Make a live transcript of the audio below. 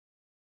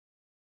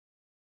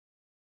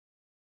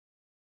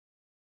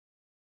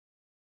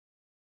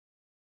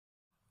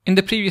In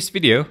the previous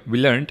video, we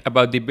learned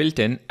about the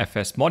built-in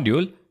FS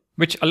module,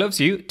 which allows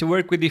you to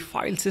work with the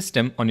file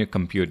system on your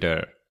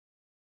computer.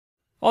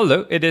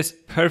 Although it is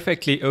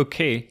perfectly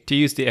okay to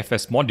use the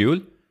FS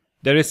module,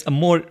 there is a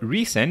more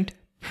recent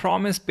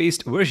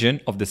promise-based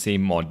version of the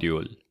same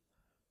module.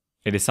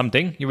 It is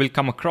something you will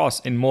come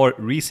across in more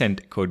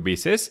recent code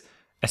bases,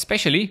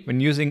 especially when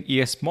using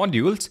ES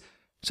modules,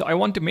 so I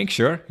want to make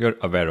sure you're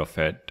aware of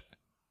it.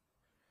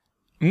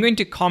 I'm going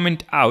to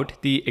comment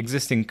out the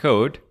existing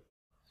code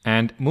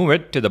and move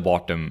it to the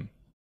bottom.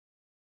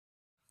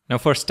 Now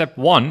for step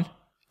 1,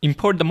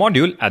 import the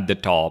module at the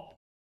top.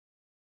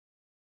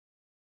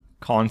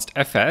 Const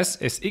fs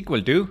is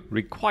equal to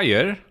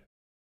require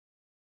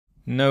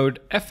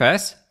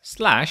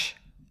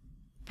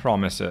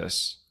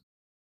node.fs/promises.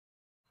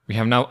 We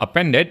have now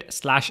appended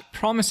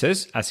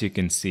 /promises, as you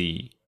can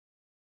see.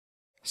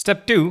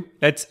 Step 2,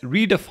 let's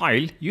read a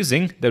file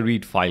using the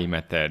readFile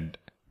method.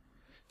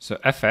 So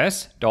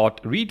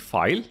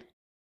fs.readFile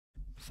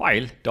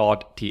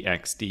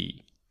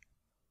file.txt.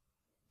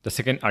 The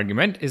second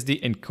argument is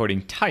the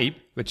encoding type,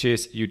 which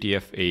is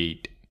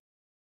UTF-8.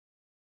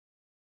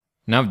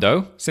 Now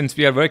though, since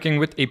we are working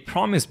with a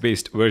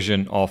promise-based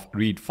version of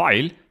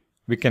readFile,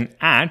 we can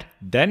add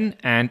then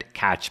and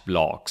catch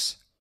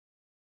blocks.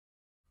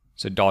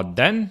 So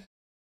 .then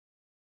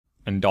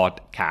and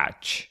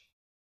 .catch.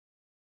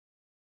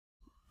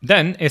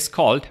 Then is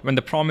called when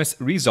the promise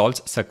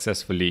resolves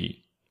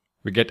successfully.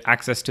 We get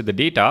access to the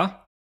data,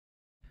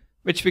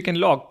 which we can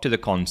log to the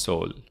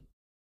console.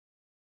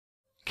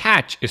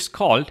 Catch is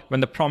called when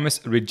the promise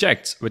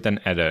rejects with an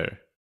error.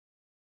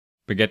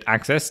 We get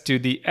access to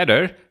the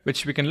error,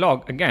 which we can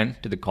log again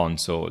to the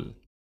console.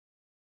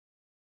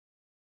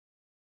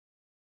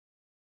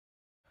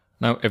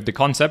 Now, if the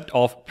concept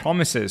of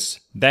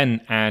promises,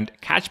 then and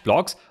catch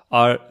blocks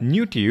are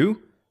new to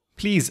you,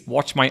 please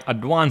watch my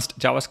advanced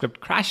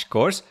JavaScript crash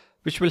course,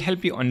 which will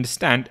help you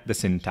understand the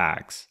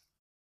syntax.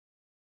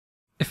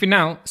 If we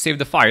now save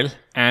the file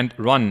and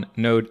run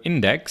node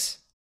index,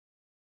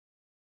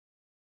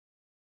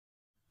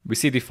 we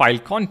see the file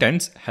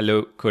contents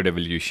hello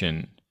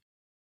codevolution.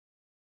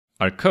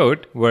 Our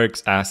code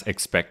works as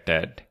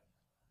expected.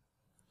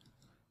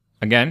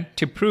 Again,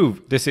 to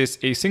prove this is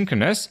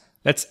asynchronous,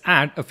 let's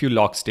add a few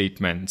log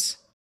statements.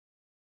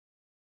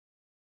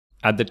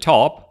 At the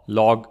top,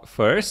 log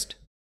first,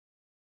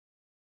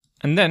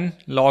 and then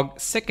log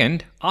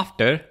second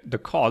after the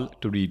call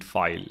to read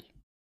file.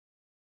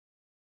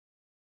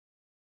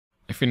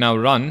 If we now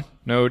run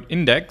node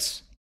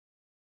index,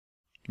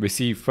 we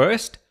see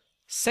first,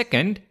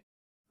 second,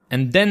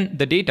 and then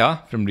the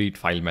data from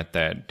readFile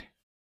method.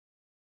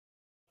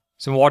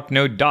 So what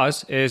Node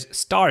does is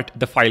start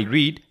the file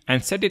read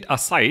and set it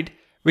aside,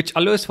 which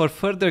allows for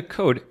further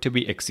code to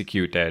be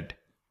executed.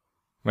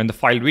 When the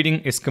file reading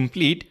is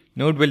complete,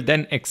 Node will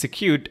then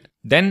execute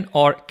then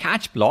or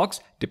catch blocks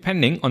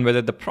depending on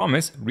whether the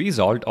promise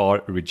resolved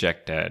or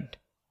rejected.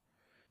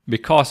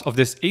 Because of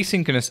this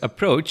asynchronous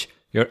approach,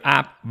 your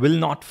app will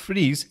not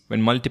freeze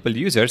when multiple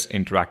users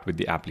interact with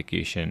the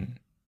application.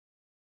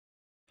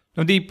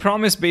 Now, the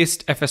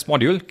promise-based FS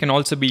module can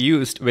also be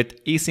used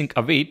with async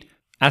await,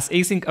 as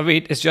async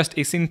await is just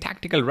a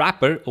syntactical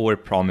wrapper over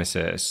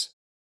promises.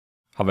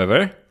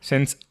 However,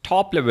 since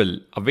top-level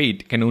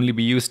await can only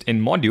be used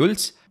in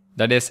modules,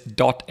 that is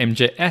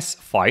 .mjs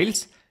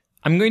files,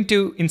 I'm going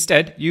to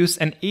instead use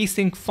an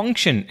async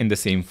function in the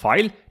same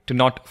file to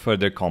not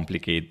further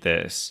complicate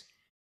this.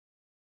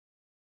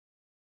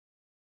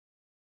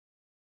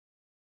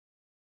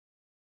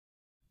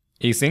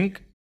 Async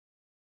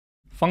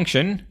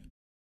function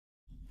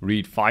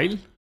read file.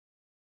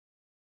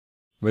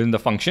 Within the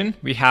function,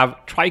 we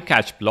have try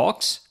catch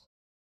blocks.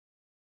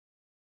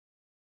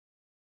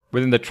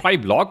 Within the try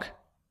block,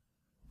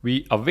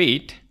 we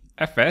await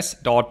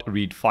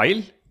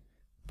fs.readFile,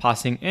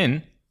 passing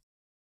in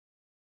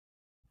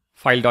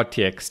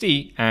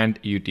file.txt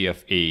and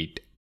UTF-8.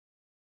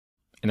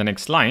 In the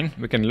next line,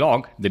 we can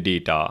log the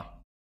data.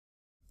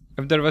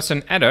 If there was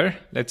an error,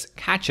 let's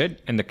catch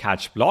it in the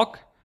catch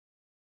block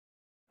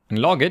and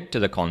log it to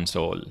the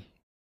console.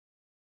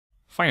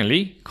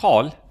 Finally,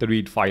 call the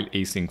readFile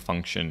async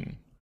function.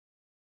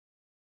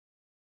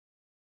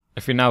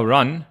 If we now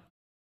run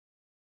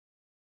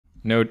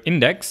node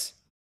index,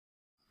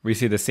 we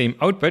see the same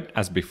output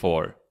as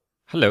before,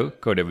 hello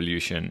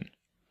codevolution.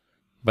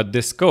 But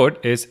this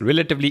code is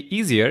relatively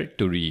easier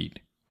to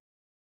read.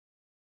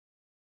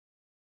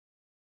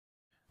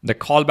 The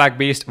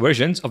callback-based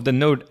versions of the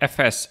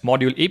Node.fs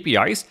module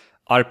APIs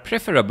are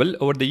preferable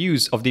over the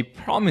use of the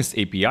promise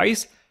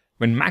APIs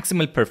when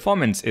maximal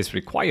performance is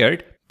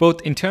required, both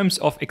in terms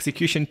of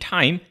execution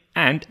time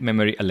and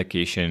memory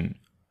allocation.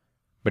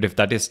 But if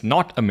that is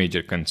not a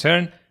major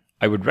concern,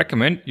 I would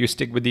recommend you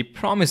stick with the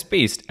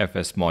promise-based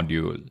FS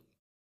module.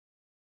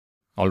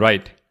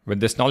 Alright, with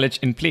this knowledge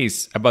in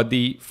place about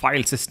the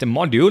file system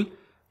module,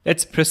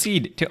 let's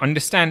proceed to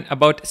understand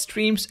about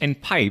streams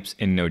and pipes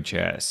in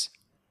Node.js.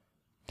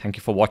 Thank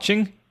you for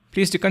watching.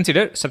 Please do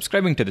consider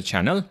subscribing to the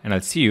channel, and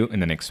I'll see you in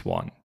the next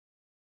one.